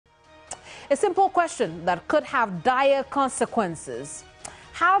A simple question that could have dire consequences.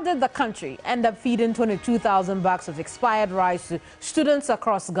 How did the country end up feeding 22,000 bags of expired rice to students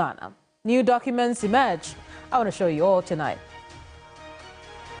across Ghana? New documents emerge. I want to show you all tonight.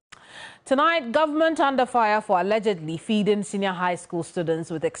 Tonight, government under fire for allegedly feeding senior high school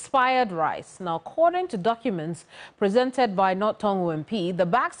students with expired rice. Now, according to documents presented by North Tongu MP, the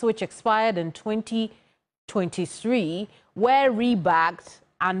bags which expired in 2023 were rebagged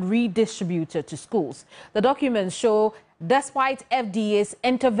and redistributed to schools. The documents show, despite FDA's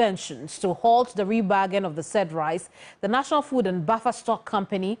interventions to halt the rebagging of the said rice, the National Food and Buffer Stock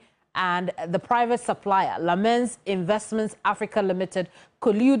Company and the private supplier, Lamens Investments Africa Limited,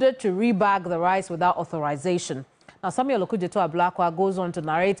 colluded to rebag the rice without authorization. Now, Samuel Okujeto Ablakwa goes on to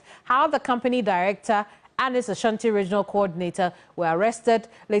narrate how the company director and its Ashanti regional coordinator were arrested,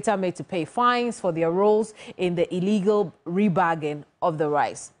 later made to pay fines for their roles in the illegal rebagging of the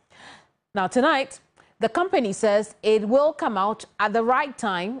rice. Now, tonight, the company says it will come out at the right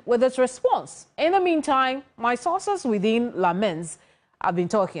time with its response. In the meantime, my sources within Lamens have been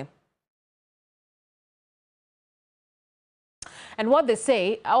talking. And what they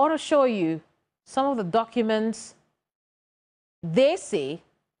say, I want to show you some of the documents they say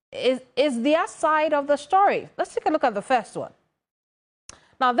is their side of the story. Let's take a look at the first one.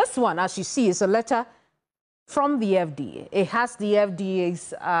 Now, this one, as you see, is a letter from the FDA. It has the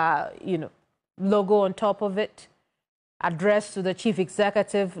FDA's, logo on top of it, addressed to the Chief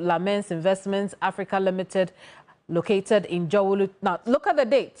Executive, Lamens Investments Africa Limited, located in Jawulu. Now, look at the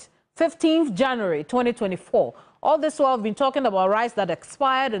date, 15th January 2024. All this while we've been talking about rice that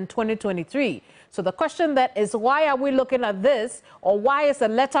expired in 2023. So the question then is, why are we looking at this, or why is a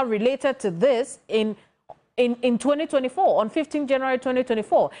letter related to this in 2024, on 15th January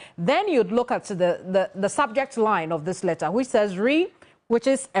 2024? Then you'd look at the subject line of this letter, which says which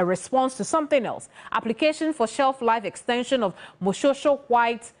is a response to something else. Application for shelf life extension of Moshosho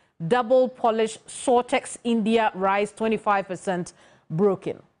White double polished Sortex India rice 25%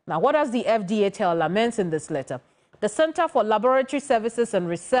 broken. Now, what does the FDA tell Lamens in this letter? The Center for Laboratory Services and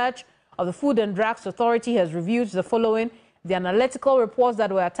Research of the Food and Drugs Authority has reviewed the following: the analytical reports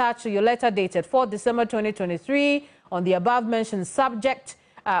that were attached to your letter dated 4 December 2023 on the above-mentioned subject,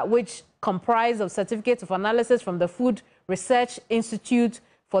 which comprise of certificates of analysis from the Food Research Institute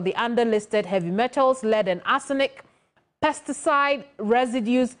for the underlisted heavy metals, lead and arsenic, pesticide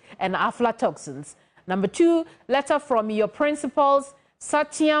residues, and aflatoxins. Number 2, letter from your principals,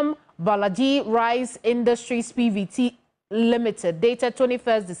 Satyam Balaji Rice Industries PVT Limited, dated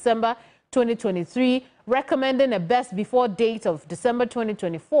 21st December 2023, recommending a best before date of December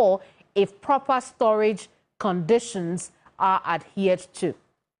 2024 if proper storage conditions are adhered to.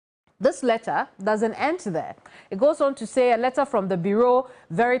 This letter doesn't end there. It goes on to say a letter from the Bureau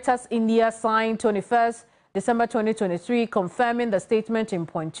Veritas India signed 21st December 2023, confirming the statement in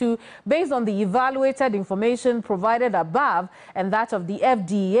point 2, based on the evaluated information provided above and that of the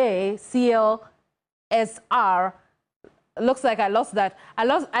FDA, CLSR. Looks like I lost that. I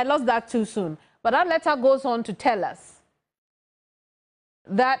lost that too soon. But that letter goes on to tell us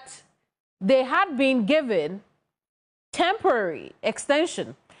that they had been given temporary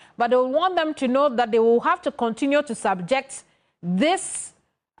extension, but they will want them to know that they will have to continue to subject this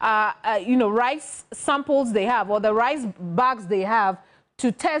rice samples they have, or the rice bags they have,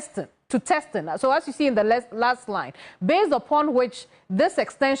 to testing. So as you see in the last line, based upon which this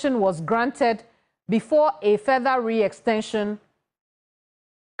extension was granted before a further re-extension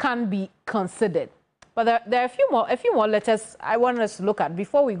can be considered. But there are a few more letters I want us to look at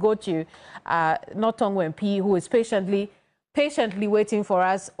before we go to North Tongu MP, who is patiently waiting for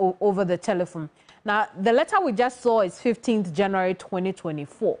us over the telephone. Now, the letter we just saw is 15th January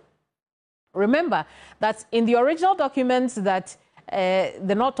 2024. Remember that in the original documents that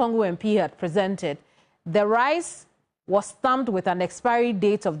the North Tongu MP had presented, the rice was stamped with an expiry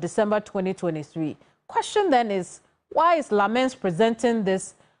date of December 2023. Question then is, why is Lamens presenting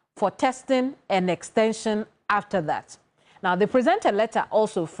this for testing and extension after that? Now, they present a letter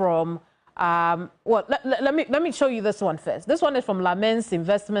also from let me show you this one first. This one is from Lamens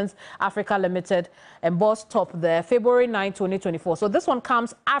Investments Africa Limited, embossed top there, February 9, 2024. So this one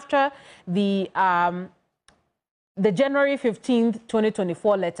comes after the January 15th,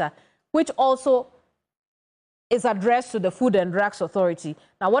 2024 letter, which also is addressed to the Food and Drugs Authority.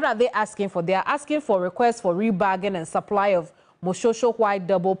 Now, what are they asking for? They are asking for requests for rebagging and supply of Moshosho White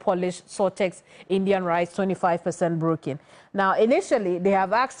double polished Sortex Indian rice 25% broken. Now, initially, they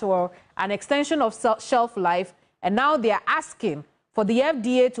have asked for an extension of shelf life, and now they are asking for the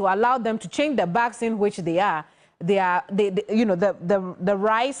FDA to allow them to change the bags in which the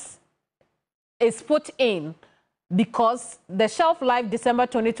rice is put in because the shelf life December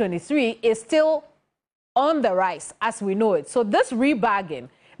 2023 is still on the rise as we know it. So this rebagging,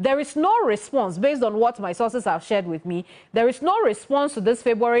 there is no response based on what my sources have shared with me. There is no response to this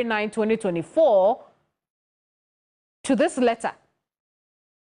February 9, 2024 to this letter.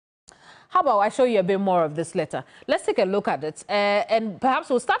 How about I show you a bit more of this letter? Let's take a look at it. And perhaps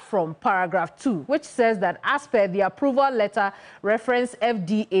we'll start from paragraph 2, which says that as per the approval letter reference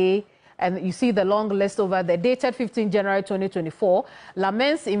FDA, and you see the long list over there, dated 15 January 2024,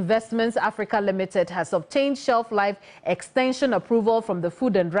 Lamens Investments Africa Limited has obtained shelf life extension approval from the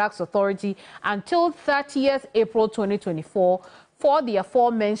Food and Drugs Authority until 30th April 2024 for the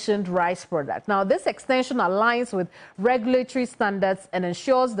aforementioned rice product. Now, this extension aligns with regulatory standards and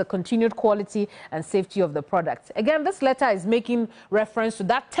ensures the continued quality and safety of the product. Again, this letter is making reference to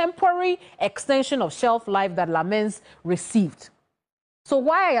that temporary extension of shelf life that Lamens received. So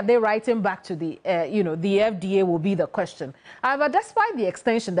why are they writing back to the, the FDA will be the question. However, despite the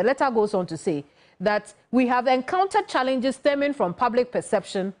extension, the letter goes on to say that we have encountered challenges stemming from public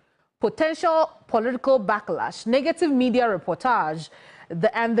perception, potential political backlash, negative media reportage,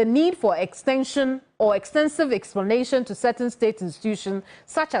 and the need for extension or extensive explanation to certain state institutions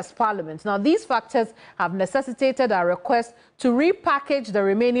such as Parliament. Now, these factors have necessitated our request to repackage the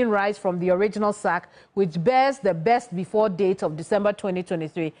remaining rice from the original sack, which bears the best before date of December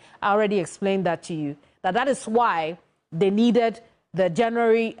 2023. I already explained that to you. That is why they needed the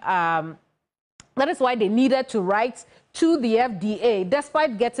January. That is why they needed to write to the FDA,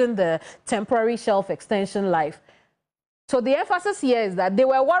 despite getting the temporary shelf extension life. So the emphasis here is that they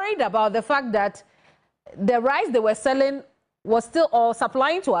were worried about the fact that the rice they were selling was still, or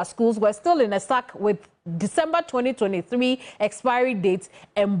supplying to our schools, were still in a sack with December 2023 expiry dates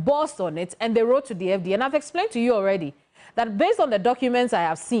embossed on it, and they wrote to the FDA. And I've explained to you already that based on the documents I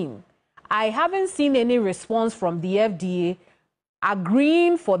have seen, I haven't seen any response from the FDA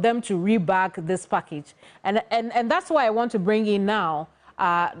agreeing for them to rebag this package. And that's why I want to bring in now,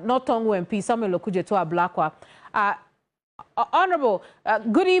 not Tongu MP, Samuel Okujeto Ablakwa. Honorable,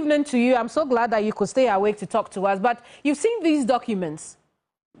 good evening to you. I'm so glad that you could stay awake to talk to us. But you've seen these documents.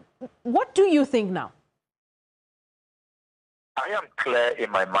 What do you think now? I am clear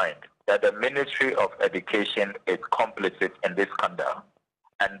in my mind that the Ministry of Education is complicit in this scandal.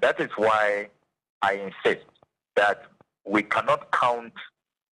 And that is why I insist that we cannot count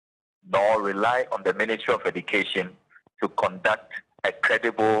nor rely on the Ministry of Education to conduct a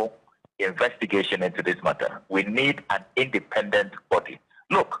credible investigation into this matter. We need an independent body.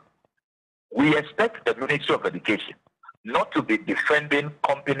 Look, we expect the Ministry of Education not to be defending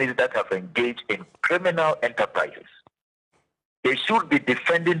companies that have engaged in criminal enterprises. They should be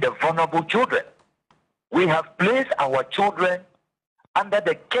defending the vulnerable children. We have placed our children under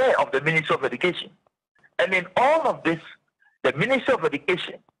the care of the Ministry of Education. And in all of this, the Ministry of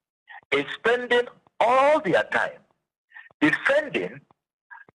Education is spending all their time defending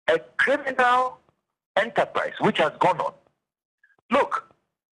a criminal enterprise which has gone on. Look,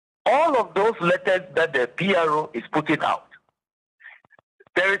 all of those letters that the PRO is putting out,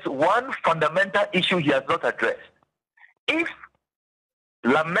 there is one fundamental issue he has not addressed. If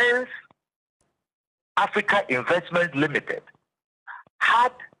Lamens Africa Investments Limited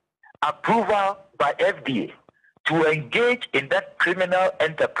had approval by FDA to engage in that criminal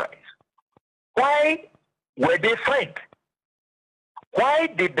enterprise, why were they fined? Why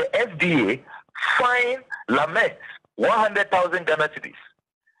did the FDA fine Lamens 100,000 Ghana cedis?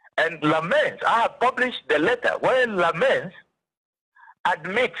 And Lamens, I have published the letter where Lamens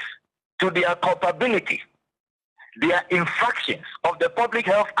admits to their culpability, their infractions of the Public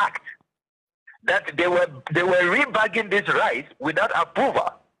Health Act, that they were rebagging this rice without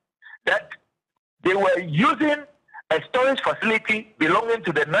approval, that they were using a storage facility belonging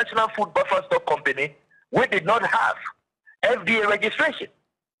to the National Food Buffer Stock Company, which did not have FDA registration.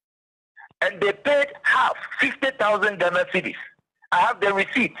 And they paid half, 50,000 Ghana cedis. I have the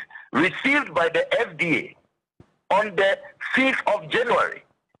receipt received by the FDA on the 5th of January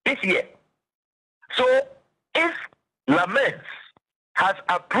this year. So if Lamens has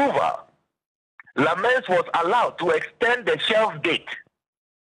approval, Lamens was allowed to extend the shelf date.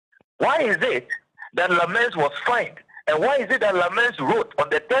 Why is it that Lamens was fined? And why is it that Lamens wrote on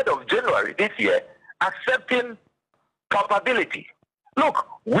the 3rd of January this year accepting culpability? Look,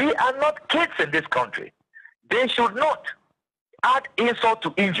 we are not kids in this country. They should not add insult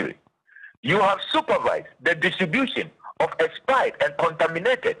to injury. You have supervised the distribution of expired and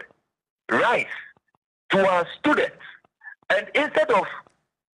contaminated rice to our students. And instead of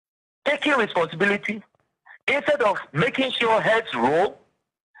taking responsibility, instead of making sure heads roll,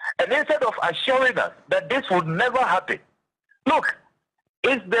 And instead of assuring us that this would never happen, look,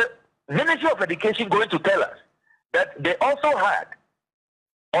 is the Ministry of Education going to tell us that they also had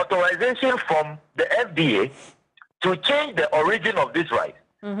authorization from the FDA to change the origin of this rice?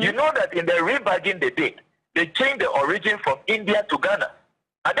 You know that in the rebagging they did, they changed the origin from India to Ghana.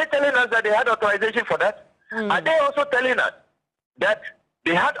 Are they telling us that they had authorization for that? Are they also telling us that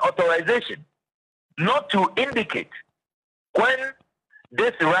they had authorization not to indicate when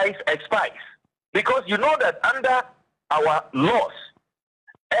this rice expires? Because you know that under our laws,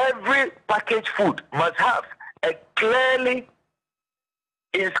 every packaged food must have a clearly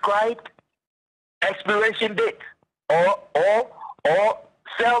inscribed expiration date or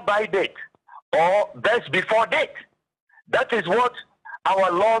sell by date or best before date. That is what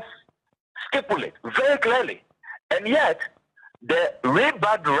our laws stipulate very clearly. And yet, the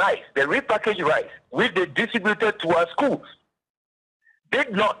rebagged rice, the repackaged rice, which they distributed to our schools,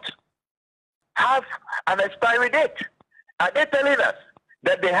 did not have an expiry date. Are they telling us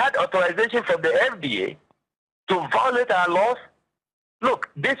that they had authorization from the FDA to violate our laws? Look,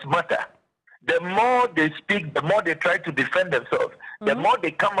 this matter, the more they speak, the more they try to defend themselves, the more they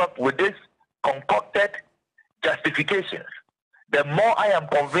come up with this concocted justifications, the more I am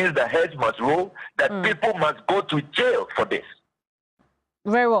convinced that heads must roll, that people must go to jail for this.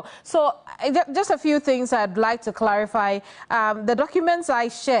 Very well. So just a few things I'd like to clarify. The documents I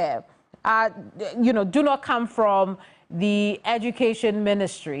share, do not come from the Education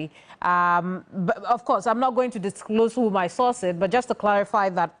Ministry. But of course, I'm not going to disclose who my source is, but just to clarify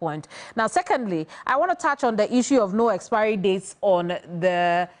that point. Now, secondly, I want to touch on the issue of no expiry dates on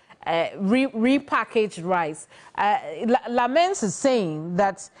the repackaged rice. Lamens is saying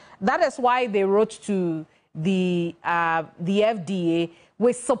that is why they wrote to the FDA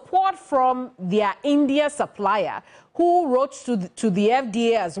with support from their India supplier, who wrote to the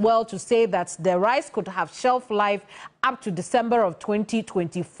FDA as well to say that the rice could have shelf life up to December of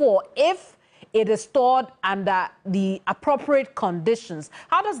 2024 if it is stored under the appropriate conditions.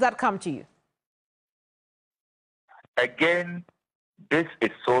 How does that come to you? Again, this is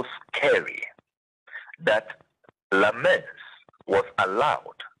so scary that Lamens was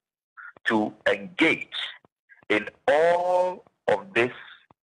allowed to engage in all of this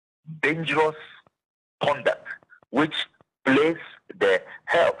dangerous conduct, which place the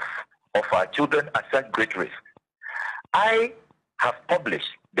health of our children at such great risk. I have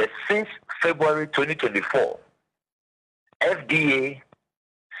published the 6th February 2024 FDA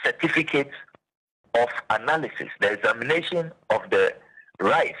certificate of analysis, the examination of the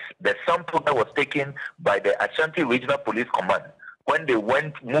rice, the sample that was taken by the Ashanti Regional Police Command when they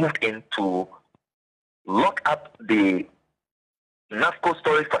moved in to lock up the NAFCO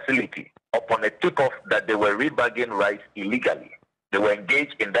storage facility upon a tip-off that they were rebagging rice illegally. They were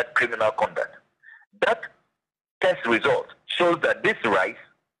engaged in that criminal conduct. That test result shows that this rice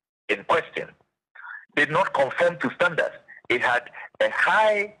in question did not conform to standards. It had a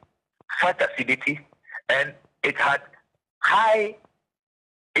high fat acidity and it had high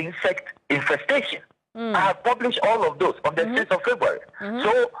insect infestation. I have published all of those on the 6th of February.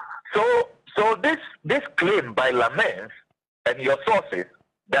 So this claim by Lamens and your sources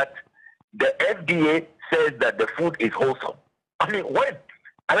that the FDA says that the food is wholesome. Are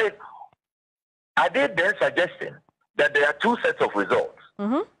they then suggesting that there are two sets of results?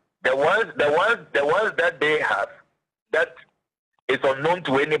 The ones that they have that is unknown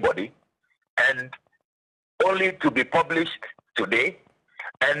to anybody and only to be published today,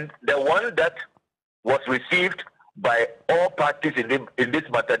 and the one that was received by all parties in this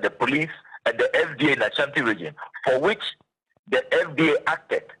matter, the police and the FDA in Ashanti region, for which the FDA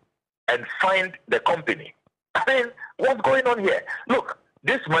acted and fined the company. What's going on here? Look,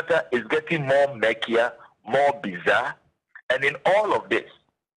 this matter is getting more murkier, more bizarre, and in all of this,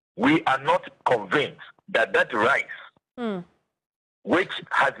 we are not convinced that that rice, which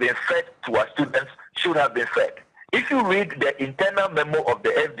has been fed to our students, should have been fed. If you read the internal memo of the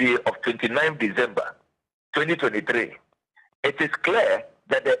FDA of 29 December 2023, it is clear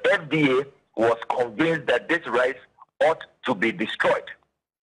that the FDA was convinced that this rice ought to be destroyed.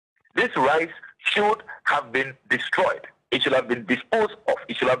 This rice should have been destroyed. It should have been disposed of.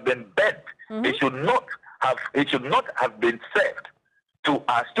 It should have been burnt. It should not have been served to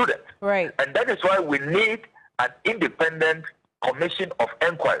our students. Right. And that is why we need an independent commission of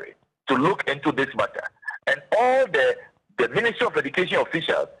inquiry to look into this matter. And all the Ministry of Education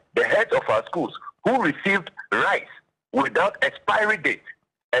officials, the heads of our schools, who received rice without expiry date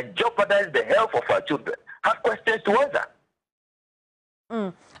and jeopardized the health of our children, have questions to answer.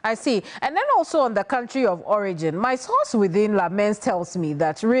 I see. And then also on the country of origin, my source within Lamens tells me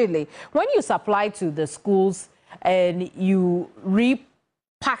that really, when you supply to the schools and you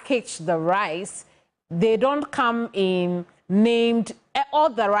repackage the rice, they don't come in named, all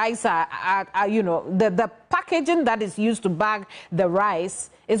the rice are you know, the packaging that is used to bag the rice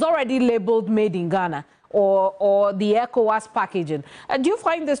is already labeled made in Ghana or the ECOWAS packaging. Do you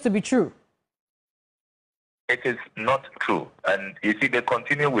find this to be true? It is not true. And you see, they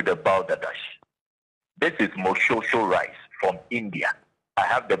continue with the balderdash. This is Moshosho rice from India. I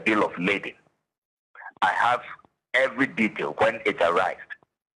have the bill of lading. I have every detail when it arrived.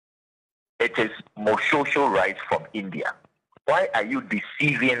 It is Moshosho rice from India. Why are you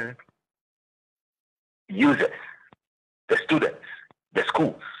deceiving users, the students, the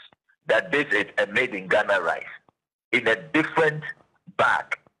schools, that this is a made in Ghana rice in a different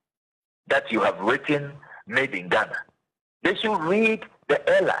bag that you have written made in Ghana? They should read the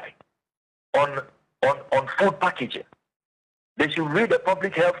airline on food packaging. They should read the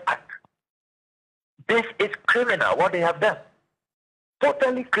Public Health Act. This is criminal, what they have done.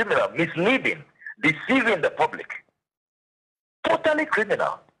 Totally criminal, misleading, deceiving the public. Totally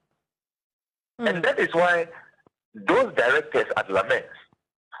criminal. And that is why those directors at Lamens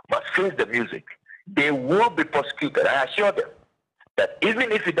must face the music. They will be prosecuted. I assure them that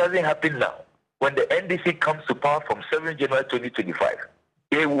even if it doesn't happen now, when the NDC comes to power from 7 January 2025,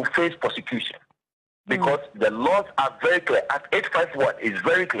 they will face prosecution. Because the laws are very clear. Act 851 is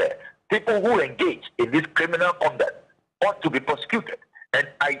very clear. People who engage in this criminal conduct ought to be prosecuted. And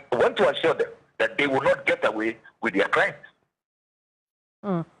I want to assure them that they will not get away with their crimes.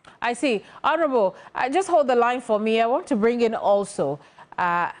 I see. Honorable, just hold the line for me. I want to bring in also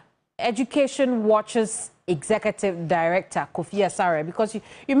Education Watch's Executive Director, Kofi Asare, because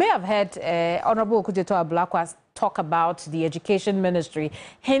you may have heard Honorable Okujeto Ablakwa talk about the Education Ministry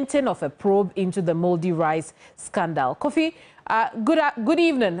hinting of a probe into the moldy rice scandal. Kofi, good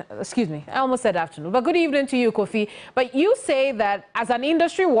evening. Excuse me, I almost said afternoon, but good evening to you, Kofi. But you say that as an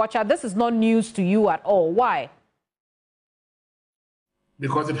industry watcher, this is not news to you at all. Why?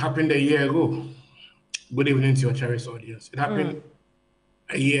 Because it happened a year ago. Good evening to your cherished audience. It happened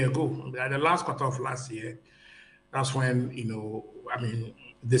a year ago. The last quarter of last year, that's when,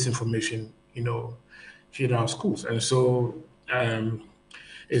 this information, hit our schools. And so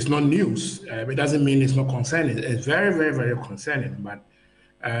it's not news. It doesn't mean it's not concerning. It's very, very, very concerning, but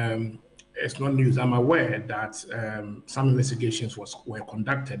it's not news. I'm aware that some investigations were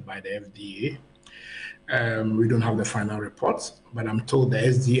conducted by the FDA. We don't have the final reports, but I'm told the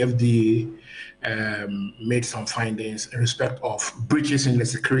FDA made some findings in respect of breaches in the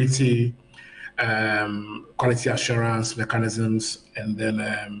security, quality assurance mechanisms, and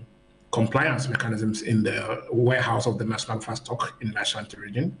then compliance mechanisms in the warehouse of the National Fast Stock in the Ashanti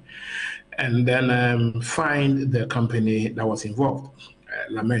region, and then find the company that was involved,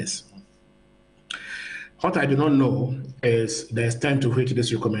 Lamens. What I do not know is the extent to which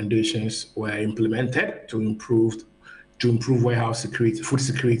these recommendations were implemented to improve warehouse security, food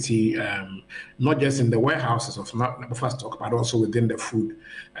security, not just in the warehouses of Fast Stock, but also within the food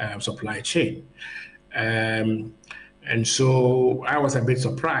supply chain. And so I was a bit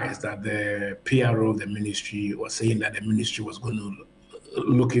surprised that the PRO of the ministry was saying that the ministry was going to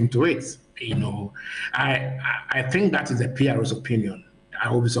look into it. I think that is the PRO's opinion. I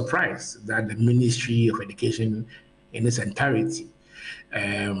will be surprised that the Ministry of Education in its entirety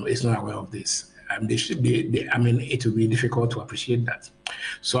is not aware of this. It will be difficult to appreciate that.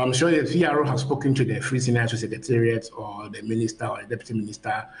 So I'm sure the PRO has spoken to the Free Senior Secretariat or the minister or the deputy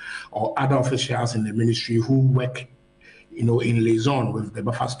minister or other officials in the ministry who work, in liaison with the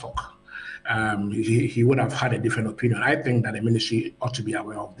buffer stock. He would have had a different opinion. I think that the ministry ought to be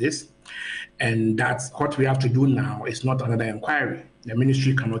aware of this. And that's what we have to do now. It's not another inquiry. The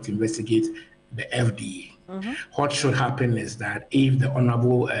ministry cannot investigate the FDA. What should happen is that if the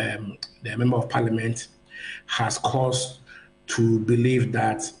Honorable, the Member of Parliament has cause to believe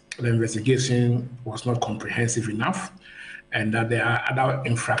that the investigation was not comprehensive enough and that there are other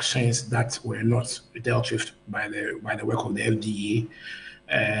infractions that were not dealt with by the work of the FDA,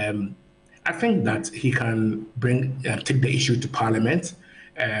 I think that he can take the issue to Parliament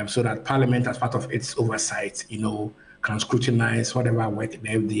so that Parliament, as part of its oversight, can scrutinize whatever work the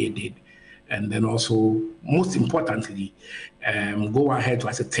FDA did. And then also, most importantly, go ahead to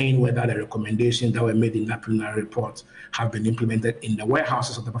ascertain whether the recommendations that were made in that preliminary report have been implemented in the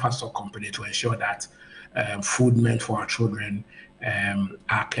warehouses of the buffer stock company to ensure that food meant for our children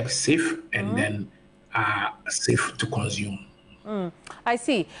are kept safe and then are safe to consume. I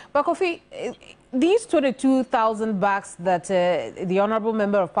see. But Kofi, these 22,000 bags that the Honorable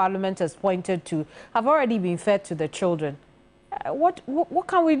Member of Parliament has pointed to have already been fed to the children. What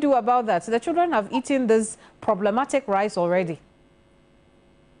can we do about that? So the children have eaten this problematic rice already.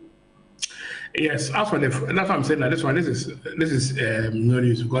 Yes, as for that's what I'm saying. That this is no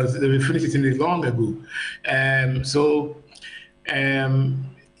news because they finished eating it long ago.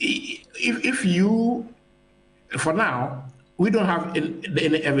 If you, for now, we don't have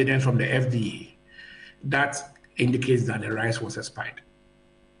any evidence from the FDA that indicates that the rice was expired.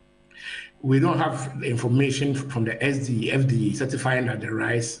 We don't have information from the FDA certifying that the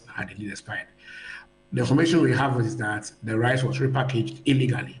rice had indeed expired. The information we have is that the rice was repackaged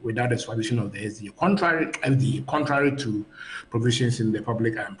illegally without the supervision of the FDA, contrary to provisions in the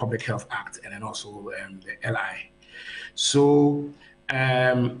Public Health Act and then also the LI. So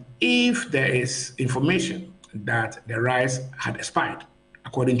if there is information that the rice had expired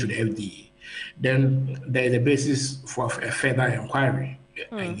according to the FDA, then there is a basis for a further inquiry.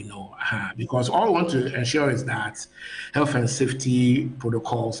 Because all we want to ensure is that health and safety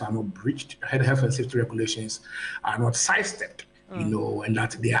protocols are not breached, health and safety regulations are not sidestepped, and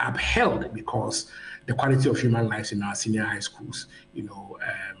that they are upheld because the quality of human lives in our senior high schools,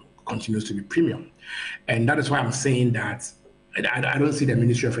 continues to be premium. And that is why I'm saying that I don't see the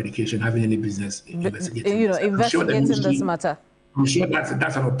Ministry of Education having any business investigating this matter. I'm sure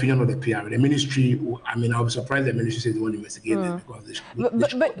that's an opinion of the PR. The ministry, I'll be surprised the ministry says they won't investigate them because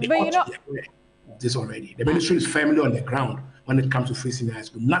this already. The ministry is firmly on the ground when it comes to free senior high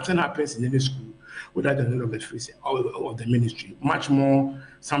school. Nothing happens in any school without the knowledge of the free of the ministry. Much more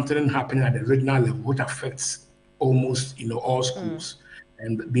something happening at the regional level, which affects almost all schools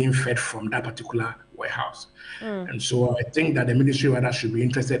and being fed from that particular warehouse. And so I think that the ministry rather should be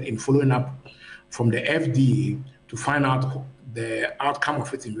interested in following up from the FDA to find out the outcome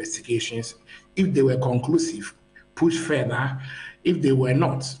of its investigations. If they were conclusive, push further. If they were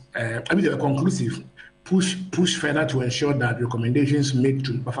not, if they were conclusive, push further to ensure that recommendations made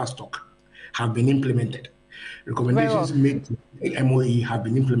to buffer stock have been implemented. Recommendations made to MOE have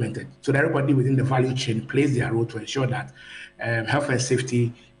been implemented, so that everybody within the value chain plays their role to ensure that health and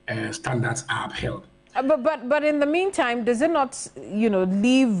safety standards are upheld. But in the meantime, does it not,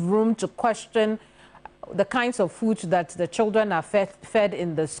 leave room to question the kinds of food that the children are fed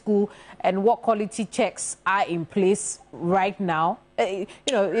in the school and what quality checks are in place right now?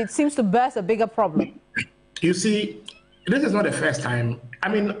 It seems to burst a bigger problem. You see, this is not the first time.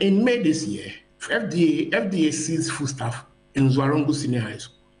 In May this year, FDA seized foodstuff in Zwarongo Senior High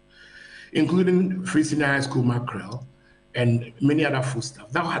School, including Free Senior High School mackerel and many other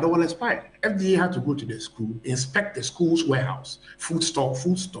foodstuff that had all expired. FDA had to go to the school, inspect the school's warehouse, food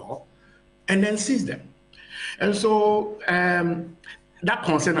store, and then seize them. And so that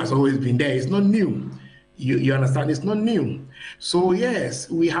concern has always been there. It's not new. You understand? It's not new. So yes,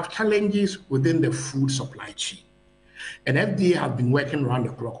 we have challenges within the food supply chain. And FDA has been working around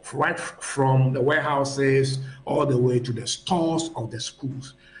the clock, right from the warehouses all the way to the stores of the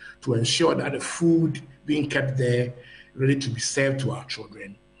schools, to ensure that the food being kept there, ready to be served to our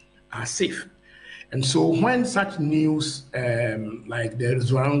children, are safe. And so when such news, like the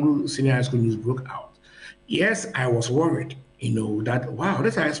Zwarongo Senior High School news broke out, yes, I was worried, that, wow,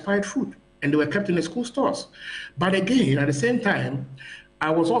 this is expired food. And they were kept in the school stores. But again, at the same time,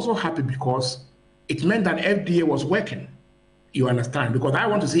 I was also happy because it meant that FDA was working. You understand? Because I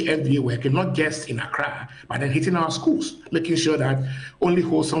want to see FDA working, not just in Accra, but then hitting our schools, making sure that only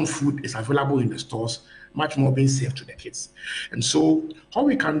wholesome food is available in the stores, much more being safe to the kids. And so all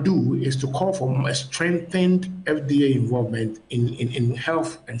we can do is to call for a strengthened FDA involvement in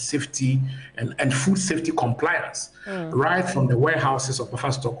health and safety and food safety compliance, right from the warehouses of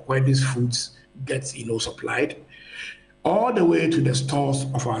buffer stock where these foods get supplied, all the way to the stores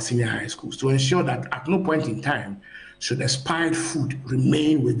of our senior high schools, to ensure that at no point in time should expired food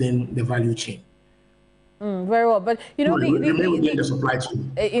remain within the value chain. Very well, but the supply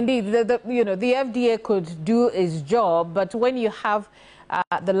chain. Indeed, the FDA could do its job, but when you have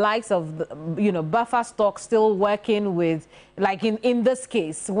the likes of buffer stock still working with, like in this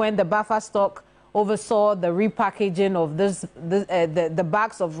case, when the buffer stock oversaw the repackaging of the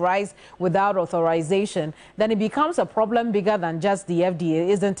bags of rice without authorization, then it becomes a problem bigger than just the FDA,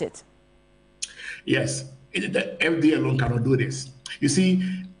 isn't it? Yes, the FDA alone cannot do this. You see,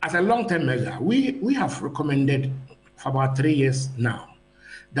 as a long-term measure, we have recommended for about 3 years now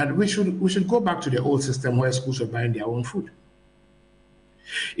that we should go back to the old system where schools are buying their own food.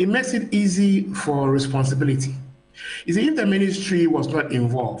 It makes it easy for responsibility. You see, if the ministry was not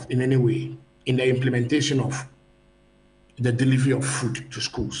involved in any way in the implementation of the delivery of food to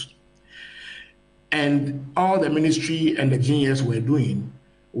schools, And all the ministry and the GES were doing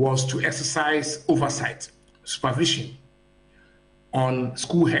was to exercise oversight, supervision on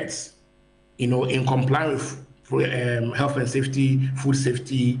school heads, in compliance with health and safety, food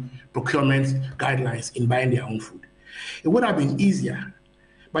safety, procurement guidelines in buying their own food. It would have been easier,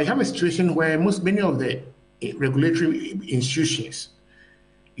 but you have a situation where many of the regulatory institutions,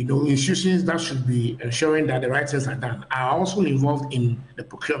 institutions that should be ensuring that the right things are done, are also involved in the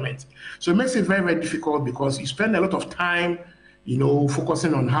procurement. So it makes it very, very difficult because you spend a lot of time,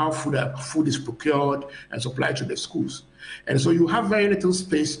 focusing on how food is procured and supplied to the schools. And so you have very little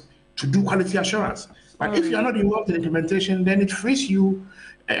space to do quality assurance. But if you're not involved in implementation, then it frees you,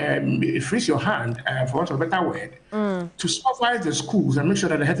 it frees your hand, for want of a better word, to supervise the schools and make sure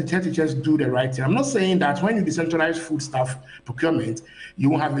that the head teachers do the right thing. I'm not saying that when you decentralize food staff procurement, you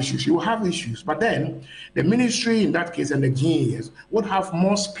won't have issues. You will have issues. But then the ministry in that case and the GES would have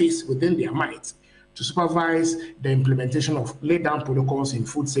more space within their might to supervise the implementation of laid down protocols in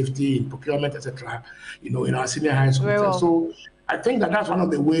food safety, in procurement, etc., in our senior high schools. Well. So I think that that's one of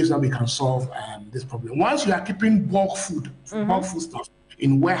the ways that we can solve this problem. Once you are keeping bulk food stuff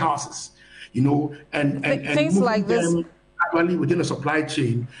in warehouses, and things moving like this them gradually within the supply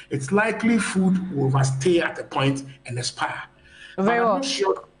chain, it's likely food will overstay at a point and expire. But I'm not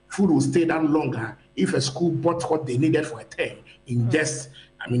sure food will stay that longer if a school bought what they needed for a term in just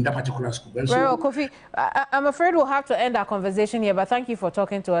that particular school. And Very well, Kofi, I'm afraid we'll have to end our conversation here, but thank you for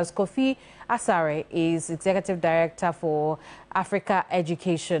talking to us. Kofi Asare is Executive Director for Africa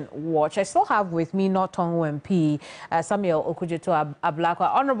Education Watch. I still have with me not Tongu MP, Samuel Okudzeto Ablakwa.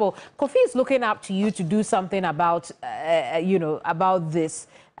 Honorable, Kofi is looking up to you to do something about, about this.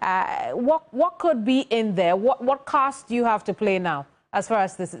 What could be in there? What cost do you have to play now as far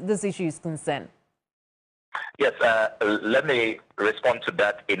as this issue is concerned? Yes, let me respond to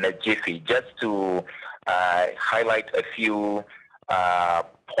that in a jiffy, just to highlight a few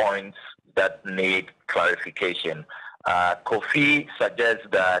points that need clarification. Kofi suggests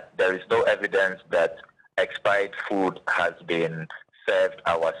that there is no evidence that expired food has been served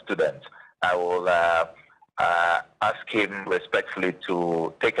our students. I will ask him respectfully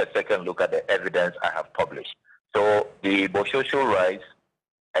to take a second look at the evidence I have published. So the Boshosho rice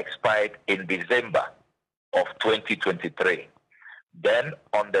expired in December of 2023. Then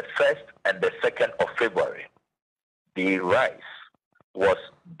on the 1st and the 2nd of February, the rice was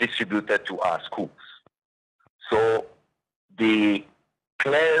distributed to our schools. So the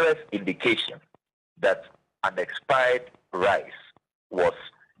clearest indication that an expired rice was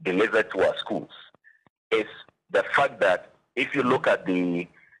delivered to our schools is the fact that if you look at the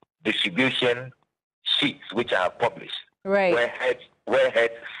distribution sheets which I have published, right, where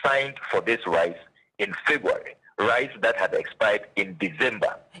heads signed for this rice in February, rice that had expired in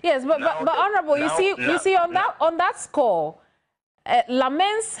December. Yes, but Honorable, you see on that score,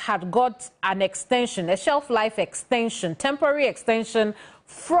 Lamens had got an extension, a shelf life extension, temporary extension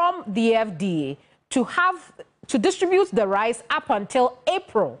from the FDA to distribute the rice up until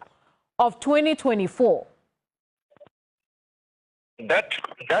April of 2024.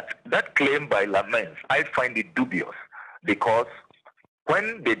 That claim by Lamens, I find it dubious, because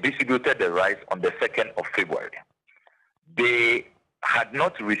when they distributed the rice on the 2nd of February, they had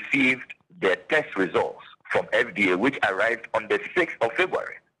not received their test results from FDA, which arrived on the 6th of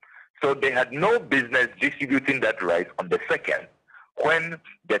February. So they had no business distributing that rice on the 2nd, when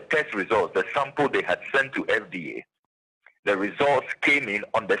the test results, the sample they had sent to FDA, the results came in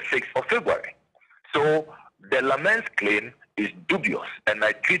on the 6th of February. So the Lamens claim is dubious, and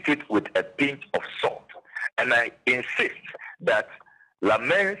I treat it with a pinch of salt. And I insist that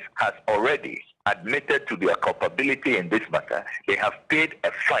Lamens has already admitted to their culpability in this matter. They have paid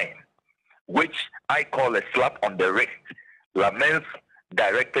a fine, which I call a slap on the wrist. Lamens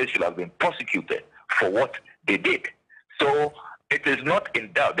directors should have been prosecuted for what they did. So it is not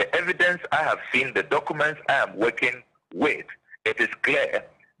in doubt. The evidence I have seen, the documents I am working with, it is clear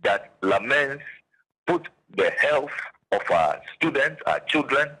that Lamens put the health of our students, our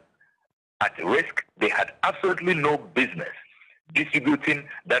children, at risk. They had absolutely no business distributing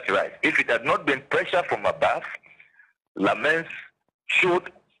that rice. If it had not been pressure from above, Lamens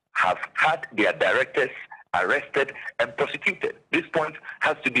should have had their directors arrested and prosecuted. This point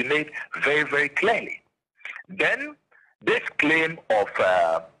has to be made very, very clearly. Then this claim of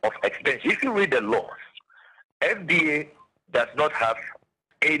extension, if you read the laws, FDA does not have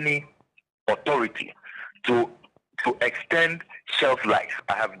any authority to extend shelf life.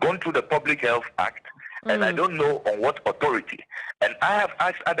 I have gone through the Public Health Act, and I don't know on what authority. And I have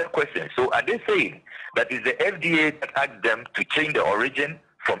asked other questions. So are they saying that it's the FDA that asked them to change the origin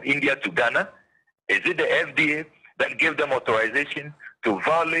from India to Ghana? Is it the FDA that gave them authorization to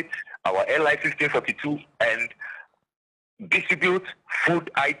violate our LI 1542 and distribute food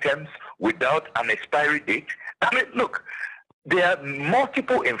items without an expiry date? I mean, look, there are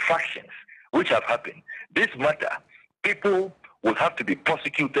multiple infractions which have happened. This matter, people will have to be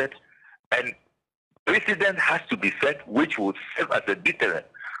prosecuted, and precedent has to be set which will serve as a deterrent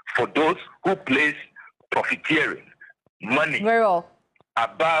for those who place profiteering money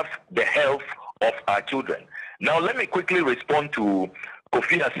above the health of our children. Now, let me quickly respond to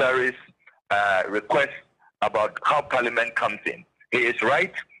Kofi Asari's request about how Parliament comes in. He is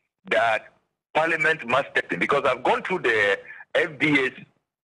right that Parliament must step in, because I've gone through the FDA's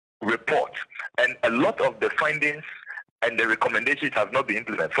report, and a lot of the findings and the recommendations have not been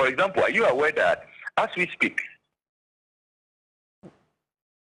implemented. For example, are you aware that as we speak?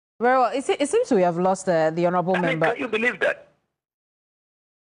 Very well. It seems we have lost the honourable member. Can you believe that?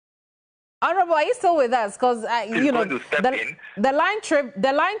 Honourable, are you still with us? Because you know the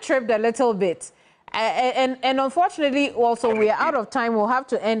line tripped a little bit. And unfortunately, also, we are out of time. We'll have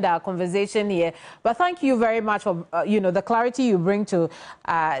to end our conversation here. But thank you very much for, the clarity you bring to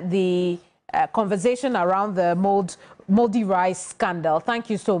the conversation around the moldy rice scandal. Thank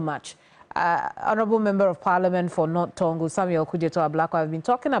you so much. Honourable Member of Parliament for North Tongu, Samuel Kudjeto Ablakwa, have been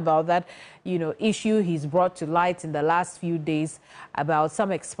talking about that, issue he's brought to light in the last few days about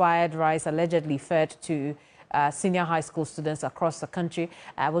some expired rice allegedly fed to senior high school students across the country.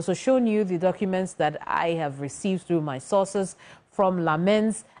 I've also shown you the documents that I have received through my sources from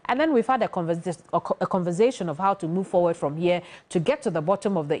Lamens. And then we've had a conversation of how to move forward from here to get to the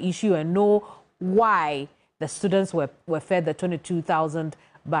bottom of the issue and know why the students were fed the 22,000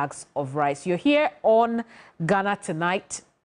 bags of rice. You're here on Ghana Tonight.